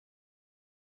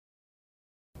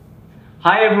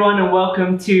Hi everyone and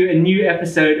welcome to a new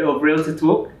episode of Realtor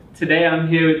Talk. Today I'm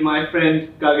here with my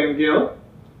friend Gagan Gill.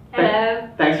 Hello.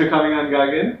 Thanks for coming on,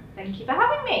 Gagan. Thank you for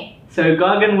having me. So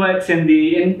Gagan works in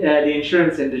the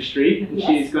insurance industry and Yes.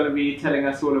 she's going to be telling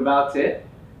us all about it.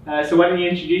 So why don't you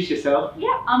introduce yourself?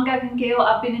 Yeah, I'm Gagan Gill.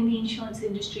 I've been in the insurance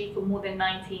industry for more than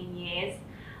 19 years.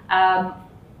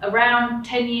 Around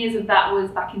 10 years of that was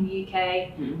back in the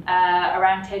UK.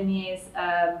 Around 10 years,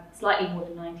 slightly more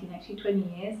than 19, actually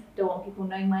 20 years. Don't want people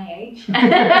knowing my age. But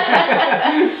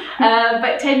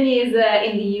 10 years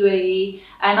in the UAE.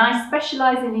 And I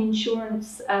specialise in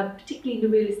insurance, particularly in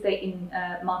the real estate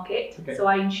market. Okay. So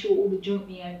I insure all the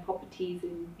jointly owned properties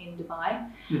in Dubai.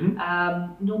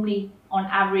 Normally, on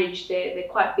average, they're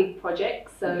quite big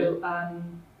projects. So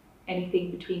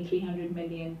anything between 300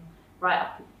 million right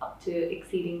up to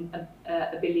exceeding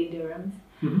a billion dirhams.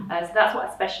 So that's what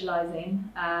I specialise in.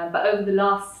 But over the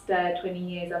last 20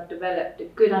 years, I've developed a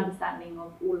good understanding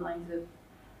of all lines of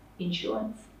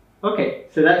insurance. Okay,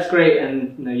 so that's great,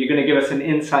 and you're going to give us an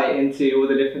insight into all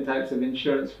the different types of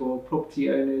insurance for property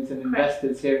owners and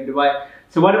investors here in Dubai.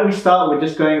 So why don't we start with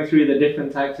just going through the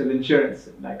different types of insurance?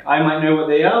 Like, I might know what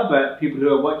they are, but people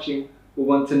who are watching will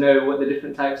want to know what the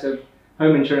different types of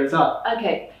home insurance are.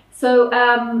 Okay, so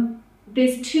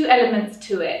there's two elements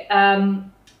to it.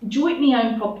 Jointly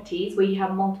owned properties where you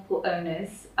have multiple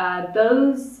owners,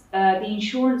 the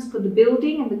insurance for the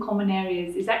building and the common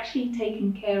areas is actually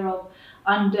taken care of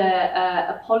under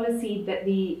a policy that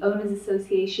the owners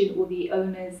association or the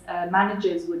owners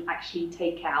managers would actually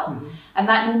take out, and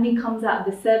that normally comes out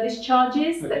of the service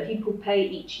charges that people pay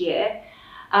each year.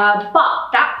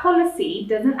 But that policy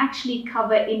doesn't actually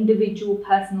cover individual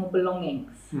personal belongings.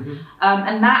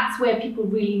 And that's where people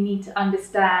really need to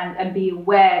understand and be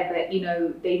aware that,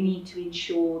 they need to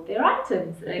insure their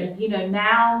items. And,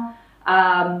 now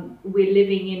we're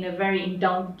living in a very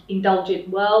indulgent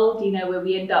world, where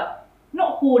we end up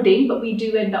not hoarding, but we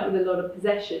do end up with a lot of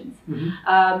possessions.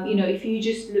 If you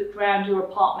just look around your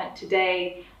apartment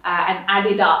today and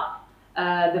added up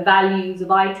the values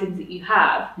of items that you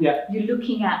have, you're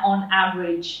looking at, on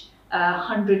average,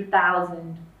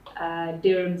 100,000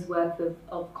 dirhams worth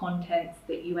of contents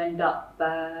that you end up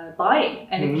buying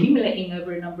and accumulating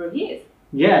over a number of years.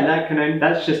 Yeah,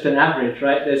 that's just an average,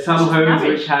 right? There's some homes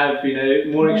which have,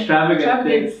 more extravagant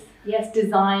things. Yes,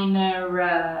 designer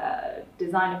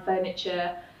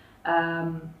furniture,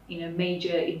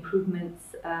 major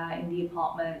improvements in the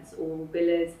apartments or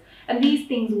villas. And these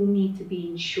things all need to be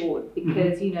insured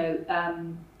because,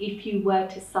 if you were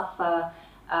to suffer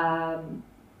a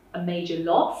major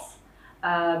loss,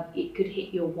 it could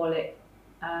hit your wallet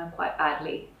quite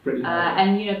badly.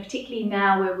 And particularly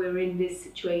now where we're in this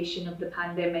situation of the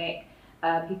pandemic,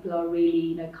 people are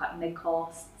really cutting their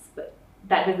costs, but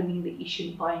that doesn't mean that you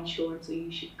shouldn't buy insurance or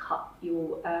you should cut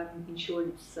your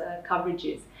insurance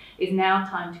coverages. It's now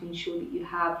time to ensure that you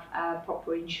have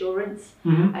proper insurance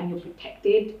and you're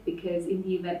protected, because in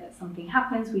the event that something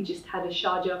happens, we just had a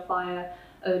Sharjah fire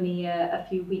only a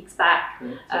few weeks back,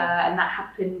 and that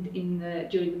happened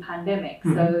during the pandemic.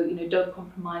 So don't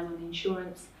compromise on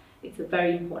insurance. It's a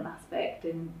very important aspect.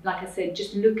 And like I said,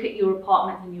 just look at your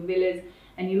apartments and your villas,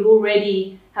 and you'll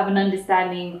already have an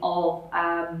understanding of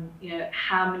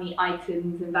how many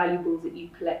items and valuables that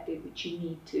you've collected which you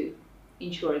need to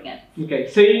insure against. Okay,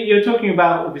 so you're talking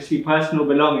about obviously personal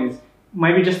belongings.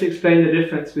 Maybe just explain the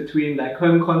difference between like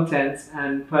home contents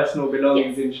and personal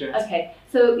belongings insurance. Okay,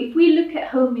 so if we look at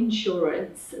home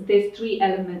insurance, there's three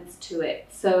elements to it.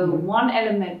 So one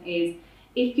element is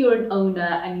if you're an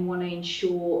owner and you want to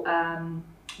insure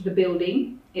the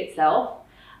building itself,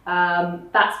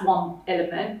 that's one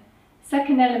element.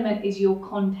 Second element is your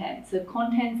content. So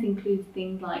contents includes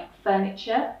things like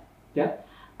furniture,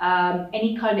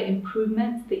 any kind of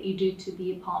improvements that you do to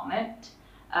the apartment.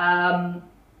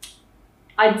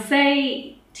 I'd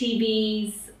say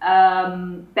TVs,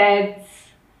 beds,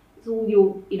 it's all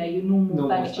your normal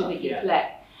furniture stuff, that you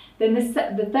collect. Then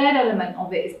the third element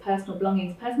of it is personal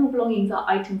belongings. Personal belongings are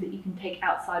items that you can take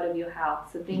outside of your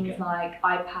house. So things like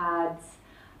iPads,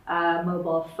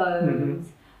 mobile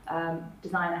phones,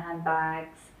 designer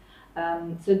handbags.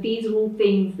 So these are all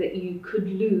things that you could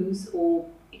lose, or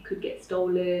it could get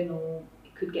stolen, or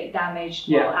could get damaged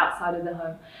while outside of the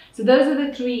home. So those are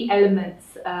the three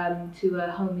elements to a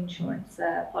home insurance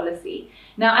policy.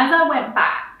 Now, as I went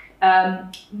back,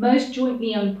 most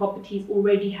jointly owned properties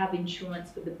already have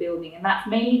insurance for the building, and that's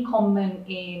mainly common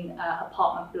in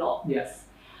apartment blocks.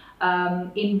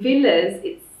 In villas,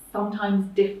 it's sometimes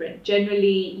different.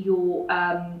 Generally,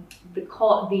 the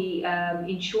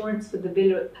insurance for the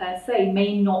villa per se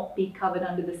may not be covered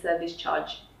under the service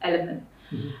charge element.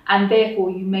 and therefore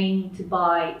you may need to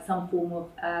buy some form of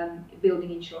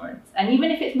building insurance. And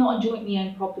even if it's not a jointly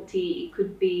owned property, it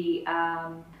could be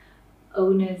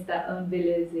owners that own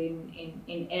villas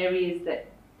in areas that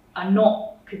are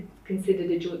not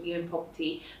considered a jointly owned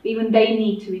property, but even they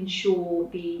need to insure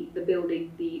the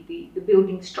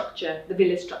building structure, the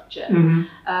villa structure,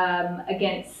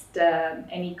 against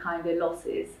any kind of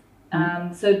losses.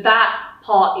 So that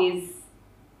part is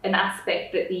an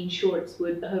aspect that the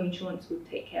home insurance would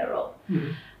take care of.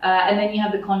 And then you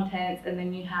have the contents, and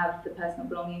then you have the personal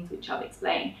belongings, which I've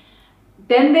explained.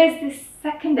 Then there's this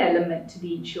second element to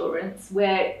the insurance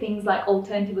where things like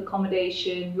alternative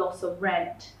accommodation, loss of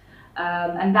rent,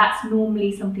 and that's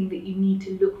normally something that you need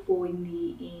to look for in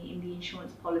the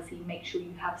insurance policy. Make sure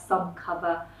you have some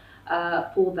cover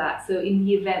for that. So in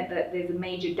the event that there's a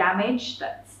major damage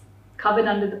that's covered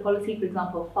under the policy, for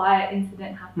example, a fire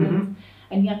incident happens,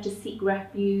 and you have to seek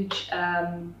refuge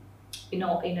in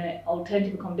an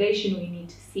alternative accommodation, or you need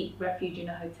to seek refuge in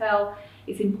a hotel,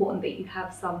 it's important that you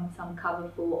have some cover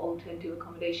for alternative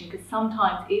accommodation, because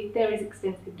sometimes if there is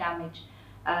extensive damage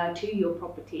to your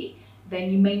property,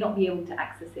 then you may not be able to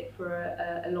access it for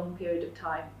a long period of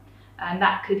time, and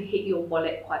that could hit your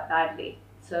wallet quite badly.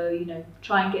 So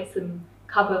try and get some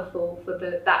cover for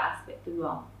that aspect as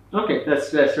well. Okay,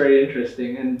 that's very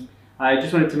interesting. And I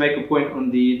just wanted to make a point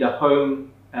on the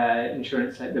home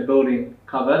insurance, like the building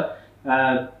cover.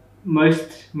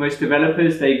 Most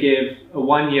developers, they give a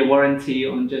 1-year warranty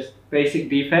on just basic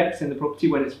defects in the property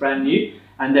when it's brand new,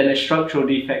 and then a structural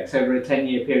defects over a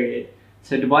 10-year period.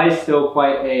 So Dubai is still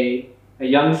quite a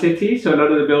young city, so a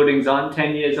lot of the buildings aren't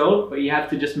 10 years old, but you have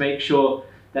to just make sure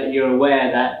that you're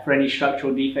aware that for any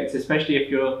structural defects, especially if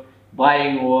you're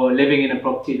buying or living in a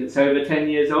property that's over 10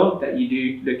 years old, that you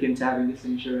do look into having this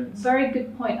insurance. Very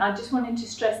good point. I just wanted to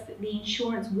stress that the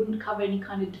insurance wouldn't cover any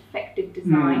kind of defective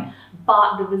design,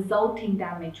 but the resulting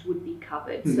damage would be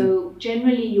covered. So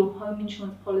generally your home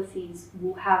insurance policies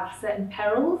will have certain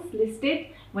perils listed.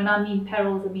 When I mean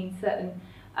perils, I mean certain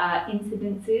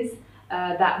incidences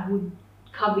that would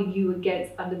cover you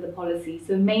against under the policy.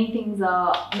 So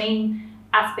main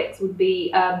aspects would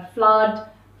be flood,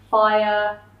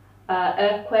 fire,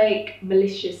 earthquake,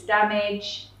 malicious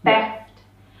damage, theft.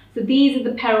 So these are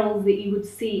the perils that you would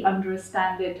see under a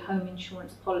standard home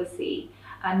insurance policy,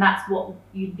 and that's what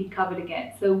you'd be covered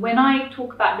against. So when I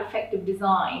talk about defective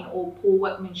design or poor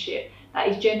workmanship, that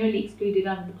is generally excluded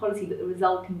under the policy, but the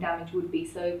resulting damage would be.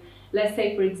 So let's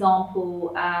say, for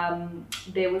example,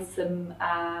 there was some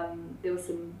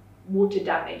water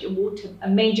damage, a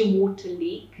major water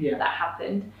leak that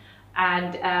happened,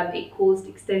 and it caused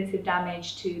extensive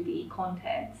damage to the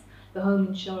contents. The home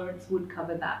insurance would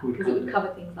cover that, because it would cover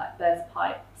things like burst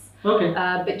pipes. Okay.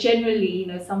 But generally,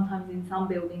 sometimes in some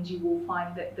buildings you will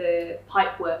find that the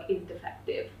pipe work is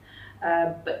defective,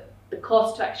 but the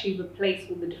cost to actually replace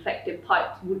all the defective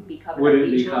pipes wouldn't be covered.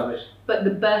 Wouldn't be covered. But the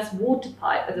burst water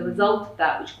pipe, as a result of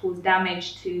that, which caused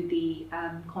damage to the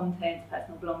contents,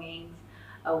 personal belongings,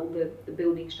 or the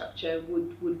building structure,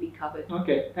 would be covered.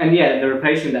 Okay, and the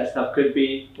replacing that stuff could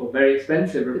be very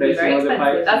expensive. Replacing all the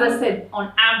pipes. As I said,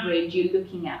 on average, you're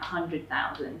looking at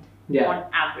 100,000 on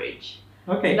average.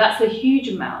 Okay, so that's a huge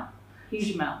amount.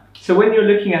 Huge amount. So when you're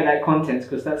looking at that contents,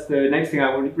 because that's the next thing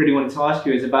I really wanted to ask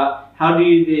you, is about how do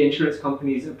the insurance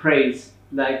companies appraise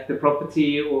like the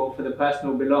property or for the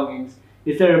personal belongings?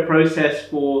 Is there a process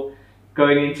for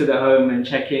going into the home and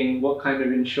checking what kind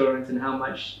of insurance and how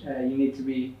much you need to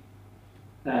be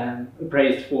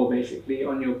appraised for, basically,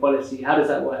 on your policy? How does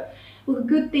that work? Well, the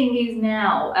good thing is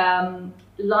now,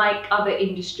 like other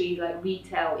industries like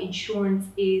retail, insurance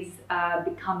is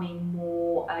becoming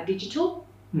more digital.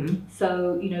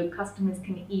 So, customers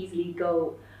can easily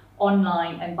go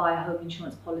online and buy a home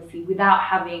insurance policy without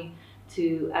having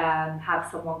to have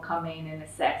someone come in and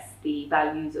assess the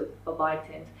values of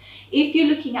items. If you're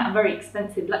looking at a very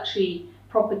expensive luxury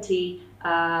property,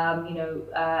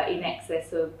 in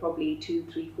excess of probably 2,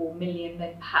 3, 4 million,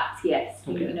 then perhaps yes,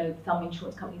 some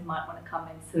insurance companies might want to come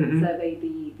and survey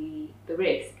the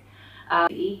risk.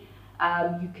 You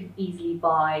can easily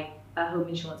buy a home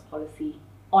insurance policy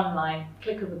online,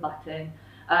 click of a button.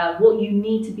 What you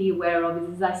need to be aware of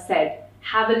is, as I said,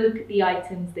 have a look at the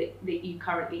items that you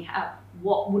currently have.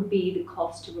 What would be the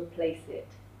cost to replace it?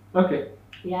 Okay.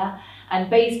 Yeah, and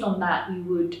based on that, you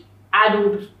would add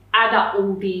up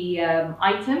all the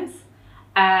items,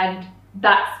 and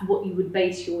that's what you would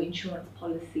base your insurance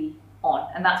policy on,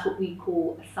 and that's what we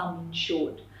call a sum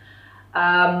insured.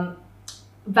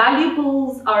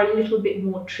 Valuables are a little bit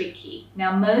more tricky.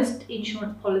 Now, most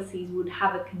insurance policies would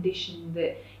have a condition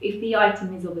that if the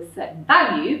item is of a certain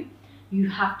value, you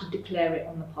have to declare it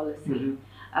on the policy.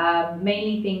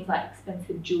 Mainly things like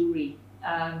expensive jewellery,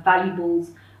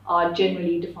 valuables are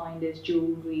generally defined as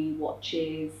jewellery,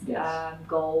 watches,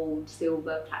 gold,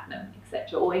 silver, platinum,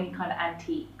 etc., or any kind of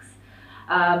antiques.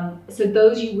 So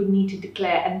those you would need to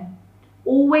declare, and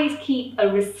always keep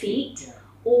a receipt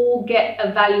or get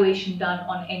a valuation done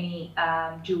on any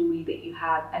jewellery that you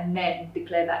have, and then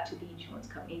declare that to the insurance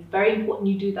company. It's very important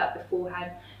you do that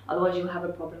beforehand, otherwise you'll have a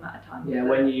problem at a time. Yeah,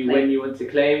 when you want to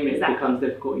claim, it becomes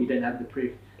difficult, you don't have the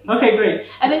proof. Okay, great.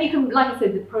 And then you can, like I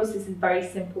said, the process is very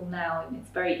simple now, and it's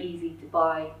very easy to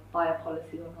buy a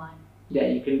policy online. Yeah,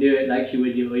 you can do it like you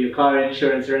would your car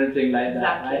insurance or anything like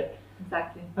that, right?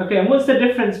 Exactly. Okay, and what's the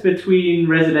difference between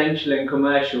residential and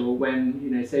commercial when,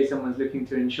 say someone's looking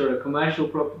to insure a commercial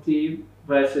property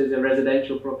versus a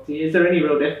residential property? Is there any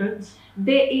real difference?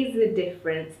 There is a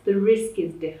difference. The risk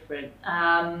is different.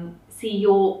 See,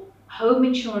 your home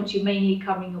insurance, you're mainly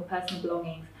covering your personal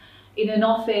belongings. In an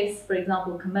office, for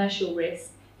example, commercial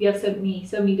risk, you have so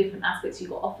many different aspects.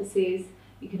 You've got offices,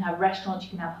 you can have restaurants,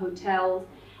 you can have hotels,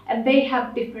 and they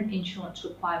have different insurance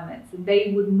requirements, and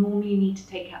they would normally need to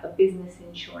take out a business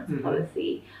insurance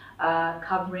policy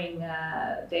covering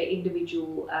their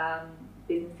individual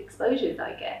business exposures,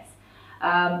 I guess.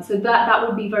 So that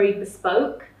would be very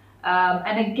bespoke.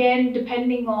 And again,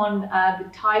 depending on the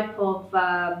type of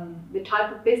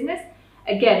business,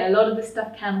 again, a lot of the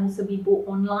stuff can also be bought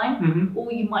online,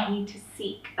 or you might need to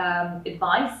seek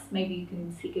advice. Maybe you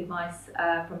can seek advice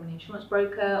from an insurance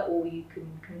broker, or you can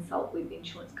consult with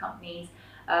insurance companies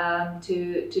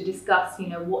to discuss,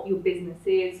 what your business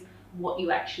is, what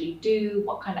you actually do,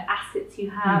 what kind of assets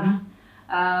you have.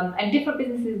 And different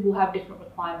businesses will have different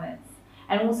requirements.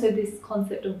 And also this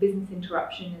concept of business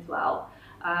interruption as well,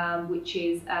 which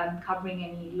is covering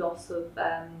any loss of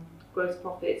gross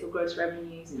profits or gross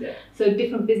revenues. So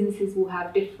different businesses will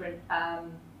have different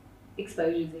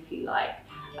exposures, if you like.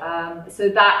 So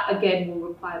that again will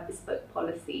require bespoke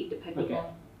policy depending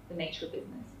on the nature of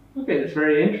business. Okay, that's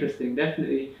very interesting,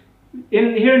 definitely.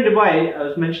 Here in Dubai, I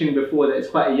was mentioning before that it's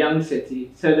quite a young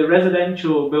city. So the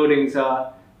residential buildings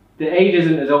the age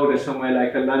isn't as old as somewhere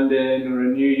like a London or a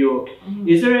New York.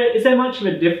 Is there much of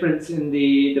a difference in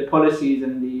the policies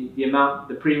and the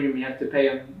premium you have to pay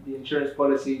on the insurance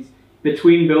policies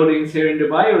between buildings here in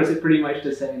Dubai, or is it pretty much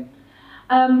the same?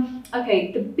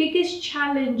 Okay, the biggest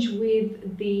challenge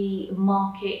with the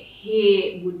market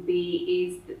here would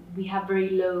be that we have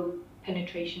very low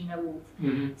penetration levels.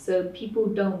 So people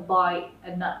don't buy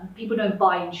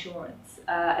insurance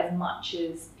as much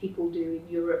as people do in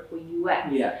Europe or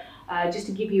US. Just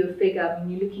to give you a figure,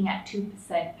 you're looking at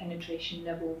 2% penetration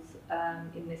levels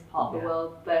in this part of the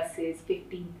world versus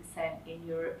 15% in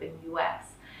Europe and US.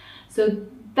 So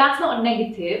that's not a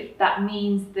negative. That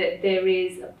means that there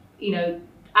is,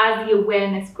 as the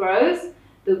awareness grows,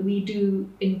 that we do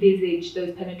envisage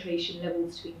those penetration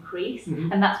levels to increase,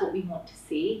 and that's what we want to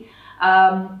see.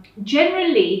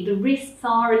 Generally, the risks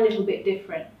are a little bit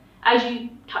different. As you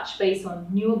touch base on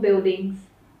newer buildings,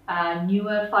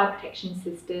 newer fire protection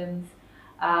systems,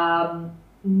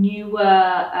 newer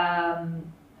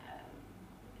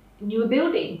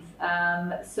buildings.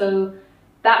 So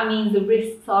that means the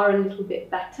risks are a little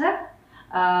bit better.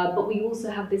 But we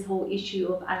also have this whole issue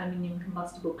of aluminium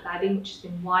combustible cladding, which has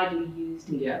been widely used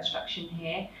in construction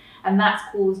here. And that's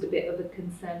caused a bit of a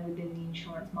concern within the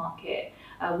insurance market.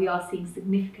 We are seeing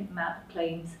significant amount of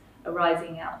claims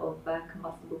arising out of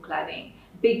combustible cladding.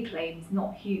 Big claims,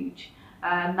 not huge.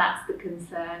 And that's the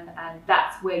concern, and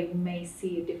that's where you may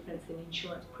see a difference in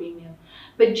insurance premium.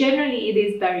 But generally it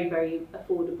is very, very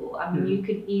affordable. You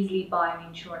can easily buy an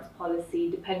insurance policy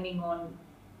depending on,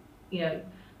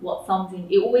 what sums in.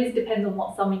 It always depends on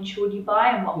what sum insured you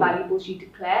buy and what valuables you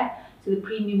declare. So the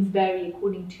premiums vary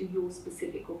according to your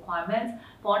specific requirements.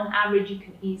 But on average, you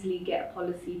can easily get a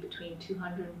policy between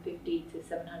 250 to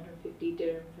 750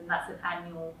 dirhams, and that's an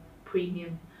annual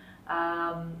premium.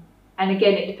 And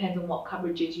again, it depends on what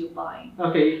coverages you're buying.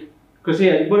 Okay, because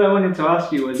what I wanted to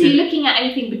ask you was... So you're looking at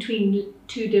anything between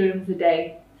 2 dirhams a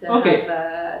day to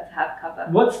have cover.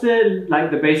 What's the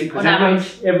basic...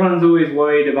 Because everyone's always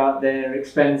worried about their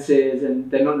expenses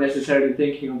and they're not necessarily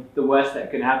thinking of the worst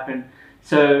that could happen.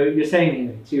 So you're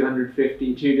saying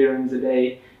 250, 2 dirhams a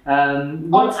day.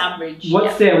 On average.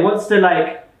 What's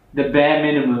the bare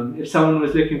minimum? If someone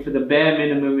was looking for the bare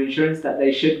minimum insurance that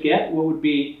they should get, what would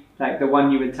be the one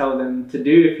you would tell them to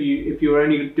do if you were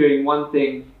only doing one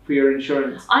thing for your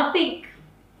insurance? I think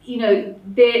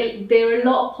there are a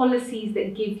lot of policies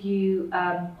that give you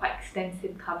quite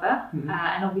extensive cover,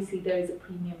 and obviously there is a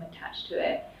premium attached to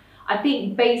it. I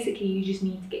think basically you just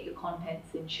need to get your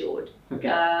contents insured, Okay.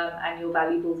 and your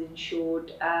valuables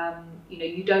insured. You know,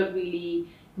 you don't really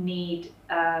need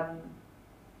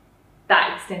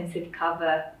that extensive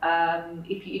cover.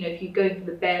 If you're going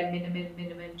for the bare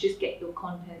minimum, just get your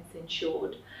contents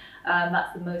insured.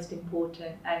 That's the most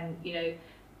important, and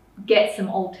get some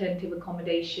alternative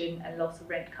accommodation and loss of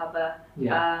rent cover.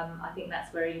 Yeah. I think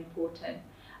that's very important,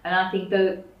 and I think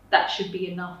that should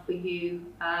be enough for you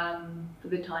for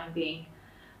the time being,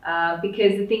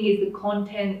 because the thing is, the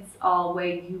contents are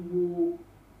where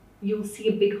you'll see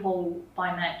a big hole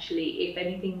financially if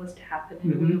anything was to happen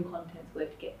and all your contents were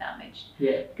to get damaged.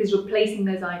 Yeah. Because replacing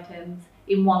those items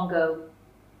in one go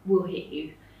will hit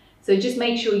you. So just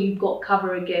make sure you've got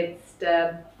cover against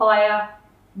fire,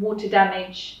 water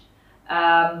damage.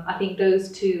 I think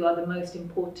those two are the most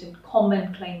important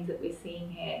common claims that we're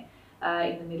seeing here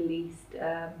in the Middle East,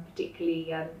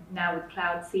 particularly now with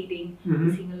cloud seeding.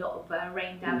 We're seeing a lot of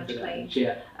rain damage claims.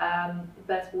 Yeah.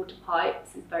 Burst water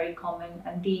pipes is very common,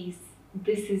 and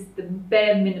this is the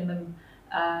bare minimum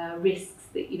risks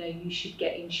that you should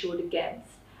get insured against,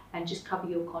 and just cover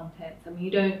your contents. I mean,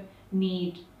 you don't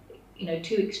need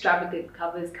too extravagant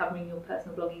covers covering your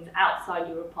personal belongings outside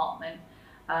your apartment.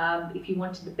 If you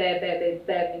wanted the bare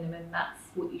minimum, that's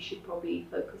what you should probably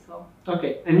focus on.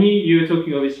 Okay, and you were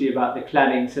talking obviously about the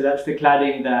cladding. So that's the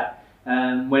cladding that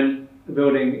when a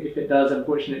building, if it does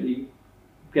unfortunately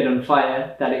get on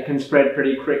fire, that it can spread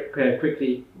pretty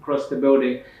quickly across the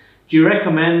building. Do you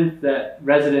recommend that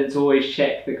residents always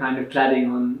check the kind of cladding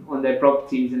on their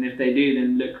properties, and if they do,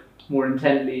 then look more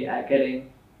intently at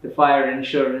getting the fire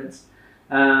insurance?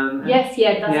 Yes,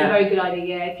 that's a very good idea.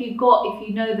 Yeah, if you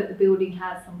know that the building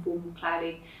has some form of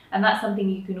cladding, and that's something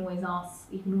you can always ask.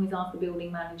 You can always ask the building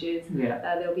managers. Yeah.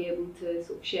 They'll be able to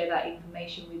sort of share that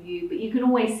information with you. But you can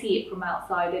always see it from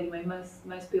outside anyway.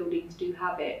 Most buildings do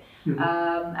have it,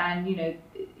 and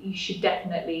you should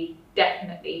definitely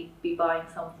be buying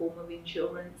some form of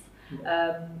insurance.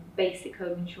 Basic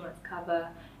home insurance cover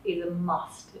is a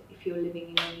must if you're living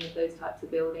in any of those types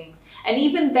of buildings. And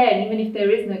even then, even if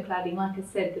there is no cladding, like I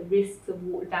said, the risks of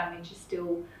water damage is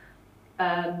still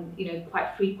quite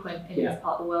frequent in this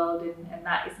part of the world, and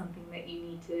that is something that you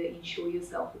need to insure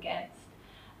yourself against.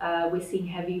 We're seeing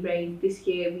heavy rain this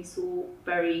year. We saw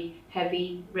very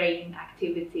heavy rain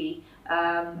activity.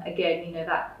 Again,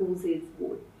 that causes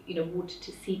water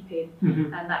to seep in,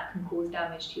 and that can cause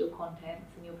damage to your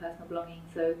contents and your personal belongings.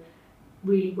 So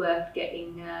really worth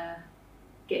getting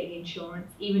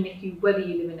insurance, even whether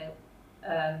you live in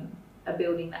a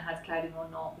building that has cladding or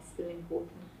not, is still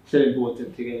important. Still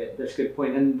important to get it. That's a good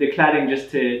point. And the cladding,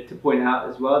 just to point out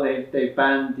as well, they've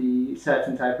banned the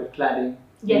certain type of cladding.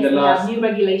 Yes, new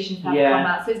regulations have come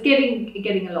out, so it's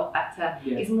getting a lot better.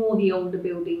 Yeah. It's more the older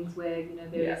buildings where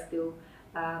there is still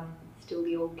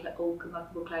the old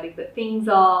combustible cladding, but things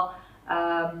are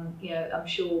I'm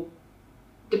sure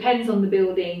depends on the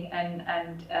building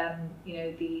and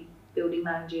the building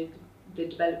managers, the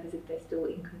developers, if they're still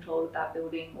in control of that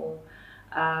building, or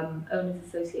owners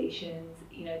associations.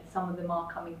 Some of them are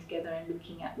coming together and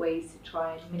looking at ways to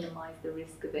try and minimise the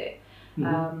risk of it.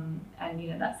 And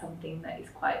that's something that is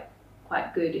quite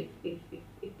good if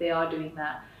they are doing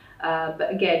that.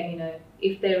 But again,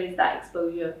 if there is that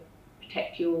exposure,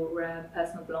 protect your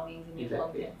personal belongings and your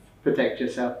contents. Protect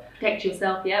yourself. Protect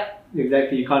yourself, yep.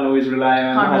 Exactly, you can't always rely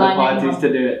on other parties to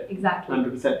do it. Exactly.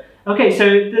 100%. Okay, so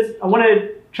I want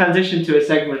to transition to a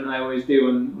segment I always do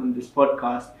on this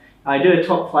podcast. I do a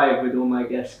top 5 with all my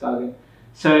guests, Gagan.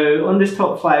 So on this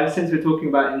top 5, since we're talking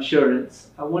about insurance,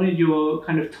 I wanted your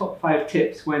kind of top 5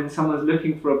 tips when someone's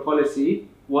looking for a policy,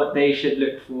 what they should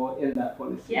look for in that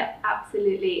policy. Yeah,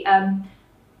 absolutely.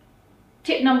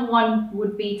 Tip number 1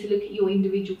 would be to look at your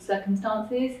individual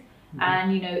circumstances.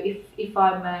 And if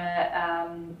I'm a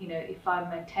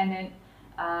tenant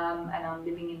and I'm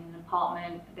living in an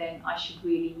apartment, then I should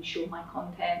really insure my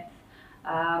contents.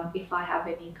 If I have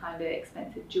any kind of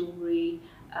expensive jewellery,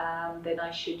 then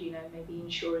I should maybe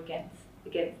insure against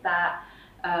that.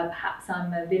 Perhaps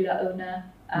I'm a villa owner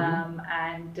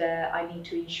and I need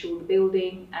to insure the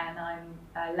building, and I'm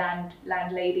a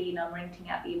landlady and I'm renting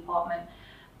out the apartment,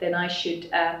 then I should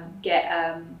get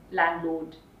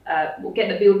landlord. We'll get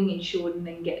the building insured and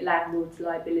then get landlord's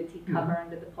liability cover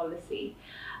under the policy.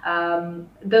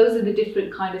 Those are the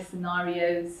different kind of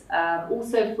scenarios.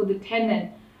 Also for the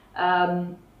tenant,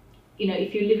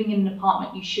 if you're living in an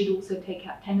apartment, you should also take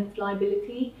out tenant's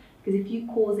liability, because if you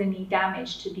cause any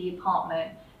damage to the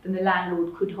apartment, then the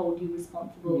landlord could hold you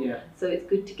responsible. Yeah. So it's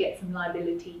good to get some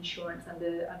liability insurance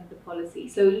under the policy.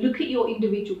 So look at your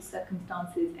individual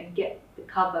circumstances and get the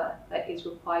cover that is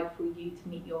required for you to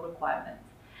meet your requirements.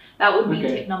 That would be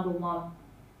Okay. tip number one.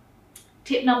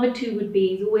 Tip number two would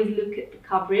be is always look at the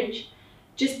coverage.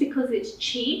 Just because it's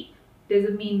cheap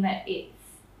doesn't mean that it's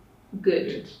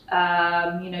good.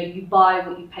 You buy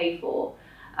what you pay for.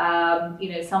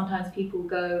 Sometimes people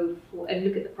go for and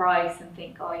look at the price and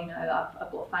think,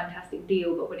 I've got a fantastic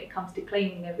deal, but when it comes to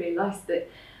claiming, they realise that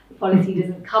the policy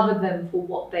doesn't cover them for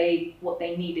what they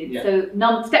needed. Yeah.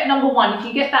 So step number one, if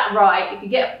you get that right, if you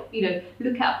get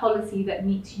look at a policy that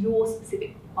meets your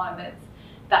specific requirements,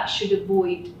 that should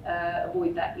avoid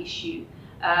that issue.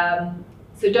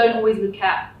 So don't always look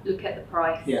at the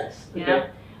price. Yes. Okay.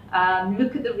 Yeah.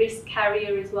 Look at the risk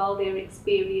carrier as well, their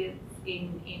experience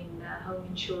in home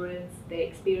insurance, their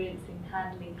experience in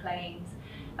handling claims.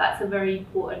 That's a very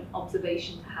important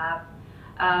observation to have.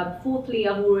 Fourthly,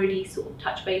 I've already sort of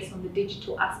touched base on the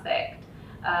digital aspect.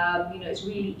 It's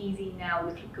really easy now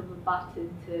with the click of a button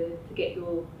to get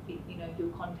your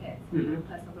contents, your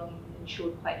personal belongings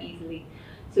insured quite easily.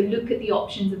 So look at the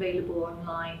options available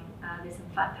online. There's some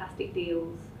fantastic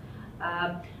deals.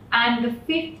 And the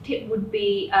fifth tip would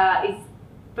be is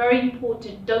very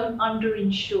important. Don't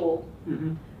underinsure.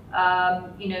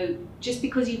 Just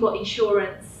because you've got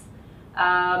insurance,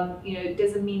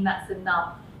 doesn't mean that's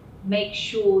enough. Make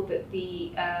sure that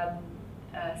the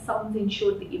sums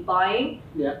insured that you're buying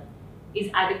is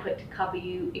adequate to cover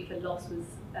you if a loss was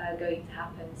going to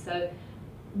happen. So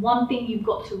one thing you've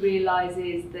got to realise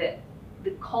is that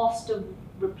the cost of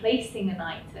replacing an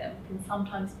item can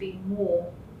sometimes be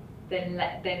more than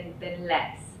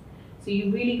less. So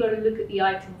you really got to look at the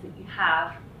items that you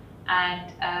have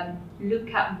and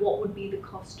look at what would be the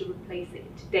cost to replace it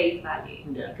in today's value.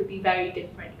 Yeah. It could be very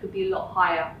different. It could be a lot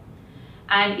higher.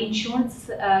 And insurance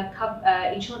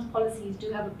policies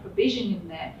do have a provision in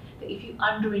there that if you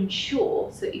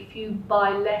underinsure, so if you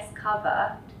buy less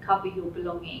cover to cover your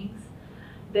belongings,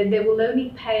 then they will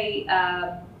only pay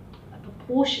a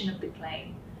proportion of the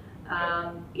claim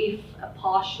if a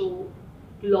partial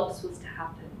loss was to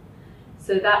happen.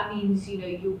 So that means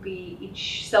you'll be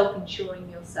self-insuring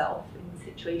yourself in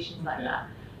situations like that.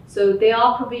 So there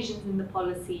are provisions in the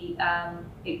policy.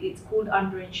 It's called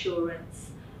underinsurance,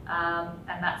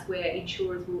 and that's where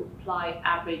insurers will apply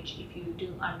average if you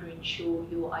do underinsure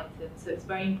your items. So it's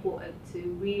very important to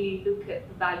really look at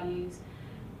the values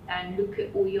and look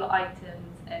at all your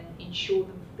items and insure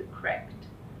them for the correct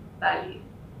value.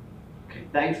 Okay,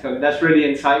 thanks, Chloe. That's really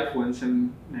insightful and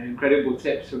some incredible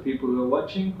tips for people who are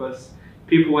watching, because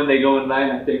people, when they go online,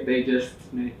 I think they just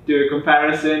do a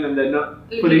comparison and they're not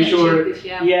fully sure. Cheapest,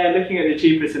 looking at the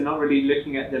cheapest and not really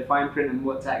looking at the fine print and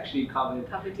what's actually covered.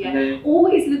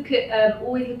 Always look at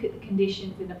the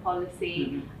conditions in a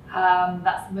policy.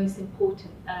 That's the most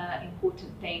important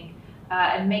thing.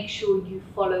 And make sure you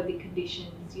follow the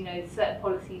conditions. Certain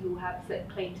policies will have certain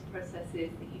claims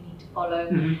processes that you need to follow.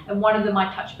 And one of them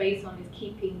I touched base on is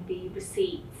keeping the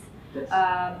receipts. Yes.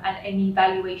 And any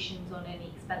valuations on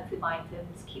any expensive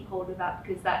items. Keep hold of that,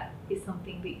 because that is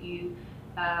something that you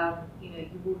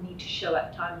will need to show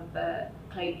at the time of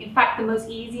claim. In fact, the most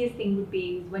easiest thing would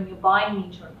be is when you're buying the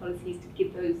insurance policies to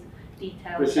give those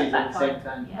details Receipts at that at the time. same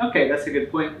time. Yeah. Okay, that's a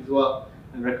good point as well.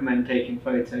 I recommend taking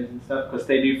photos and stuff, because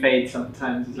they do fade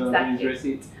sometimes as well, Exactly. these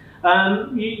receipts.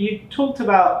 You talked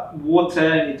about water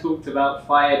and you talked about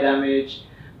fire damage.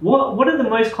 What are the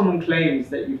most common claims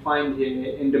that you find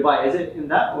here in Dubai? Is it in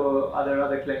that, or are there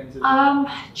other claims as well?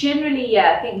 Generally,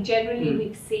 I think generally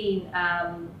we've seen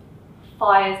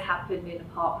fires happen in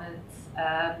apartments,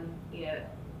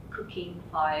 cooking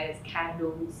fires,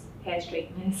 candles, hair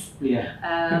straighteners.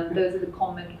 Those are the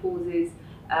common causes.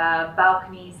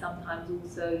 Balconies sometimes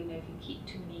also, if you keep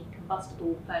too many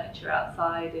combustible furniture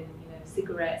outside, and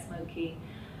cigarette smoking.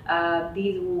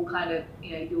 These are all kind of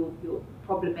your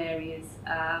problem areas.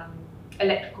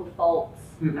 Electrical faults,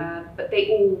 but they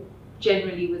all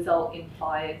generally result in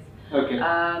fires. Okay.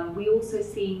 We also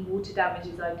see water damage,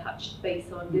 as I touched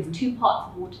base on. There's two parts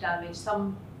of water damage.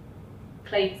 Some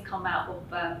claims come out of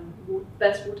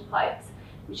burst water pipes,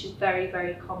 which is very,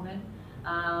 very common.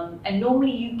 And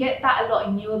normally you get that a lot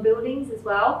in newer buildings as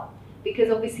well, because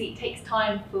obviously it takes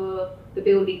time for the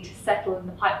building to settle and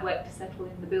the pipework to settle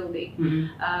in the building.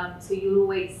 So you'll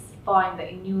always find that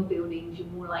in newer buildings you're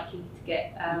more likely to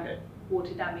get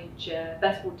water damage,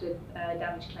 burst water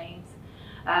damage claims,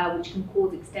 which can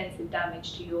cause extensive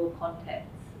damage to your contents,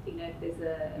 if there's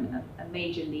a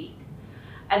major leak.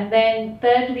 And then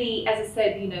thirdly, as I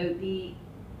said, the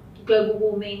global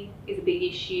warming is a big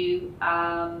issue.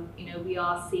 We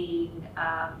are seeing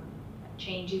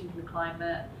changes in the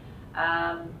climate.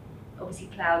 Obviously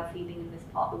cloud seeding in this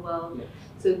part of the world.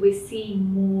 So we're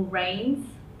seeing more rains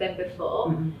than before,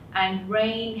 Mm-hmm. and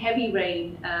heavy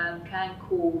rain can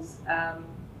cause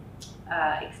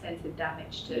extensive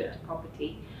damage to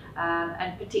property, and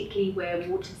particularly where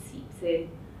water seeps in,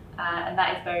 and that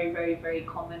is very, very, very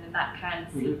common, and that can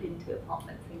seep into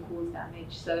apartments and cause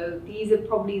damage. So these are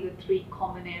probably the three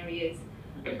common areas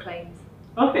for claims.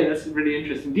 Okay, that's really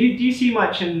interesting. Do you see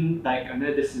much in, like, I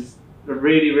know this is a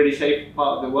really, really safe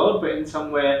part of the world, but in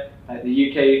somewhere like the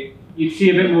UK, you'd see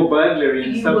a bit more burglary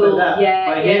and stuff like that.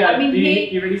 Yeah, Here, I mean, do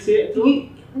you really see it at all?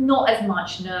 Not as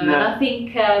much, no. And I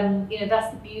think that's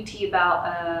the beauty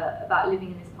about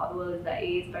living in this part of the world, is that it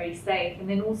is very safe. And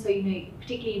then also,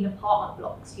 particularly in apartment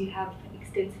blocks, you have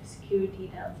extensive security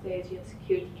downstairs. You have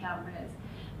security cameras.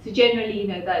 So generally,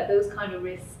 that those kind of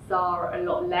risks are a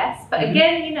lot less. But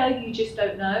again, you just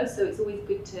don't know. So it's always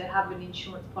good to have an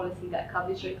insurance policy that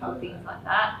covers you for things like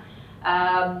that.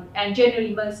 And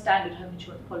generally, most standard home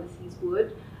insurance policies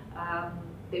would.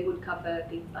 They would cover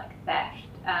things like theft.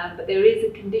 But there is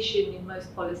a condition in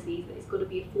most policies that it's got to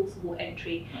be a forcible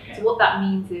entry. Okay. So what that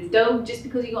means is, just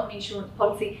because you got an insurance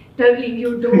policy, don't leave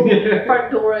your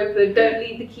front door open. Don't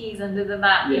leave the keys under the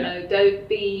mat. Don't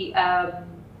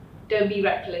be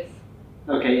reckless.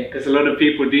 Okay, because a lot of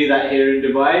people do that here in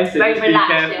Dubai. So very just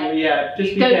relaxed, be careful. Yeah,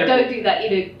 just be careful. Don't do that.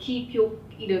 Don't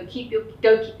keep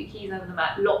your keys under the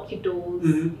mat. Lock your doors.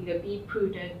 Be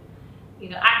prudent.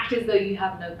 Act as though you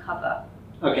have no cover.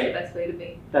 Okay, that's the best way to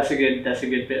be. That's a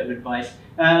good bit of advice.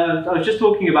 I was just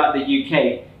talking about the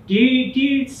UK. Do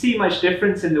you see much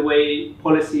difference in the way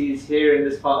policies here in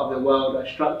this part of the world are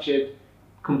structured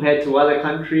compared to other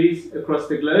countries across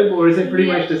the globe, or is it pretty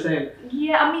much the same?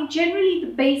 Yeah, I mean, generally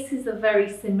the bases are very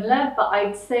similar, but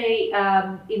I'd say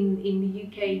in the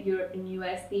UK, Europe and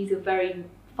US, these are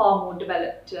far more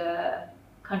developed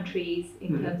countries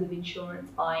in terms of insurance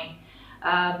buying.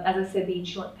 As I said, the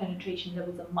insurance penetration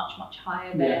levels are much, much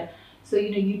higher there. So,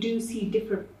 you do see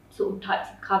different sort of types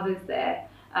of covers there.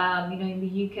 In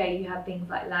the UK, you have things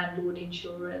like landlord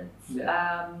insurance,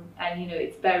 and,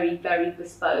 it's very, very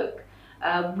bespoke.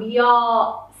 We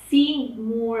are seeing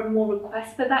more and more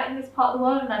requests for that in this part of the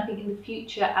world, and I think in the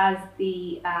future, as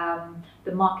the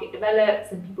market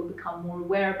develops and people become more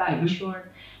aware about insurance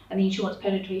and the insurance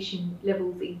penetration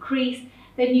levels increase,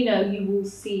 then you will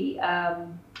see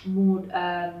more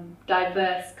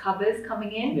diverse covers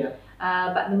coming in.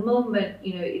 But at the moment,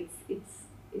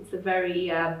 it's a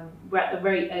very we're at a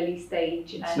very early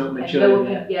stage, it's not mature,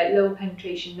 lower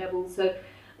penetration levels. So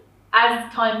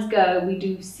as times go, we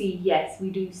do see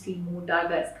more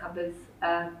diverse covers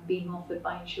being offered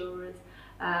by insurers,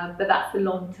 but that's the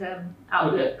long-term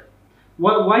outlook. Okay.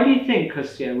 Why do you think,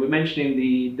 because we're mentioning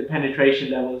the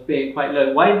penetration levels being quite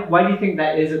low, why do you think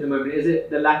that is at the moment? Is it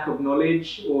the lack of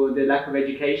knowledge or the lack of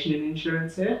education in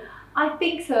insurance here? I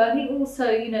think so. I think also,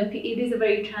 it is a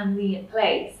very transient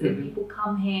place, and people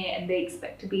come here and they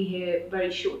expect to be here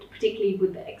very short, particularly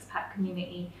with the expat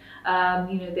community.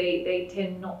 They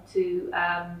tend not to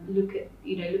look at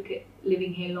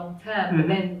living here long term. But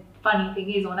then, funny thing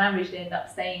is, on average, they end up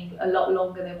staying a lot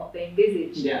longer than what they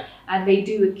envisaged. And they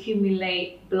do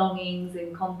accumulate belongings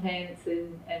and contents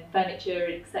and furniture,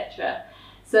 etc.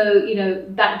 So,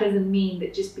 that doesn't mean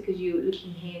that just because you're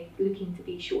looking to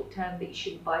be short term, that you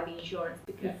shouldn't buy the insurance,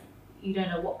 because you don't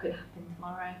know what could happen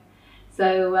tomorrow.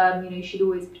 So, you should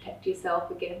always protect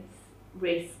yourself against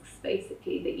risks,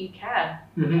 basically, that you can,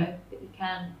 that you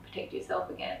can protect yourself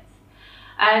against.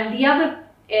 And the other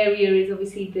area is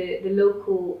obviously the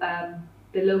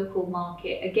local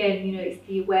market. Again, it's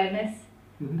the awareness,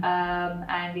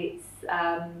 and it's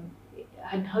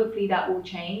and hopefully that will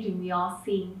change, and we are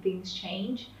seeing things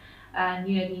change. And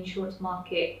the insurance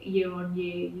market, year on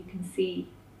year, you can see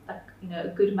a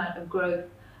good amount of growth,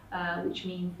 which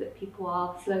means that people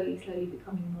are slowly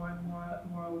becoming more and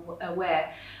more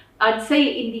aware. I'd say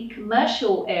in the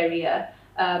commercial area,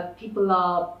 people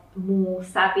are more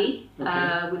savvy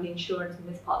with insurance in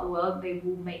this part of the world. They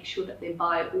will make sure that they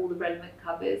buy all the relevant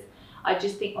covers. I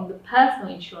just think on the personal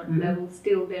insurance level,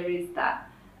 still there is that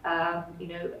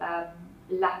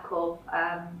lack of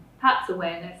perhaps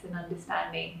awareness and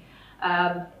understanding.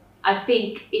 I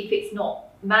think if it's not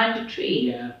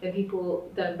mandatory, then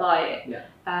people don't buy it,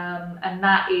 and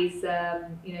that is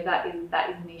that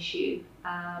is an issue,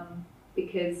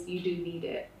 because you do need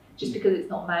it. Just because it's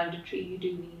not mandatory, you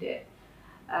do need it.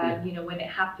 When it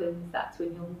happens, that's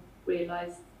when you'll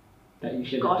realise that you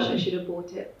should. Gosh, I should have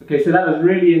bought it. Okay, so that was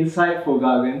really insightful,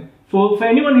 Gagan. For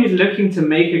anyone who's looking to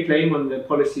make a claim on the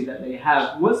policy that they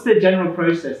have, what's the general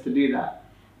process to do that?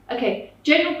 Okay,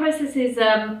 General process is,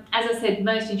 as I said,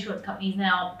 most insurance companies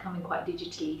now are becoming quite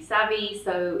digitally savvy,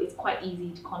 so it's quite easy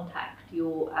to contact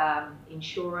your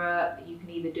insurer. You can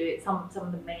either do it, some of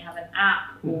them may have an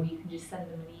app, or you can just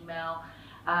send them an email.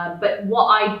 But what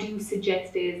I do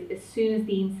suggest is, as soon as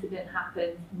the incident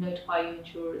happens, notify your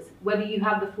insurers. Whether you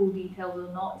have the full details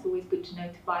or not, it's always good to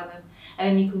notify them. And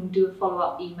then you can do a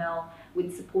follow-up email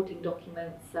with supporting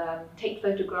documents, take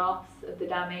photographs of the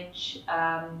damage,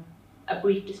 a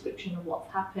brief description of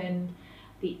what's happened,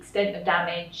 the extent of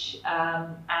damage,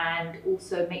 and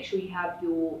also make sure you have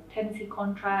your tenancy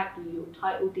contract, your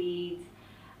title deeds,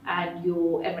 and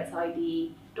your Emirates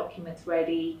ID documents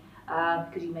ready,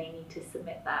 because you may need to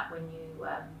submit that when you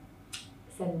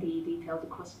send the details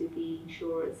across to the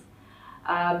insurers.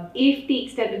 If the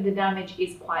extent of the damage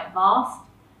is quite vast,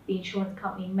 the insurance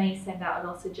company may send out a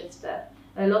loss adjuster.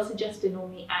 A loss adjuster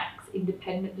normally acts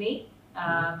independently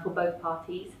for both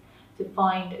parties to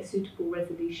find a suitable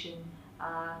resolution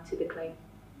to the claim.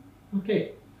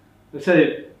 Okay, so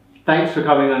thanks for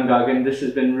coming on, Gagan. This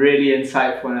has been really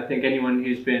insightful, and I think anyone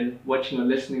who's been watching or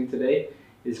listening today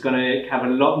is going to have a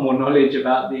lot more knowledge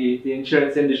about the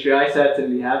insurance industry. I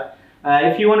certainly have.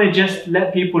 If you want to just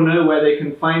let people know where they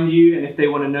can find you, and if they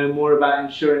want to know more about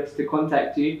insurance to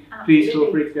contact you, please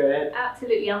feel free to go ahead.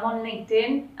 Absolutely, I'm on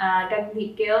LinkedIn,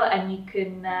 Gagandeep Gill, and you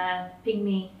can ping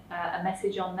me a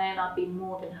message on there, and I'd be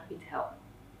more than happy to help.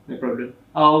 No problem.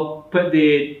 I'll put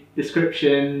the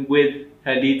description with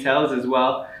her details as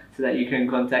well, so that you can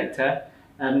contact her.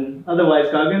 Otherwise,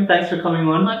 Gagan, thanks for coming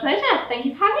on. My pleasure. Thank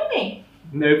you for having me.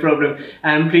 No problem.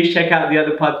 And please check out the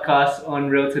other podcasts on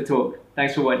Realtor Talk.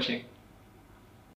 Thanks for watching.